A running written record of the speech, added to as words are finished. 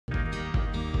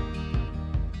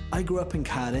I grew up in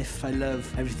Cardiff. I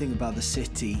love everything about the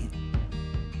city.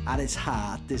 At its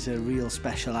heart, there's a real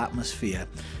special atmosphere.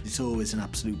 It's always an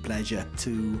absolute pleasure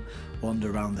to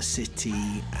wander around the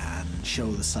city and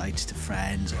show the sights to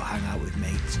friends or hang out with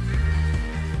mates.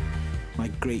 My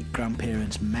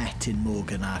great-grandparents met in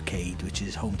Morgan Arcade, which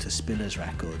is home to Spillers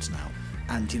Records now.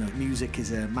 And, you know, music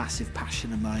is a massive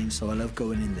passion of mine, so I love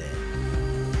going in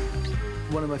there.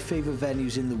 One of my favourite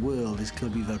venues in the world is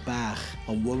Club Iver Bach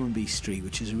on Womanby Street,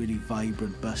 which is a really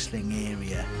vibrant, bustling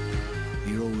area.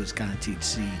 You're always guaranteed to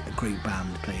see a great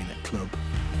band playing at club.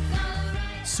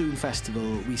 Soon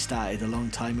Festival, we started a long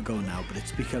time ago now, but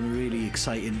it's become a really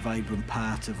exciting, vibrant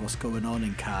part of what's going on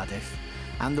in Cardiff.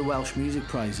 And the Welsh Music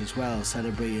Prize as well,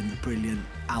 celebrating the brilliant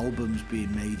albums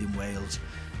being made in Wales.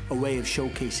 A way of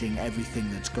showcasing everything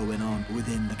that's going on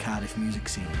within the Cardiff music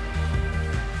scene.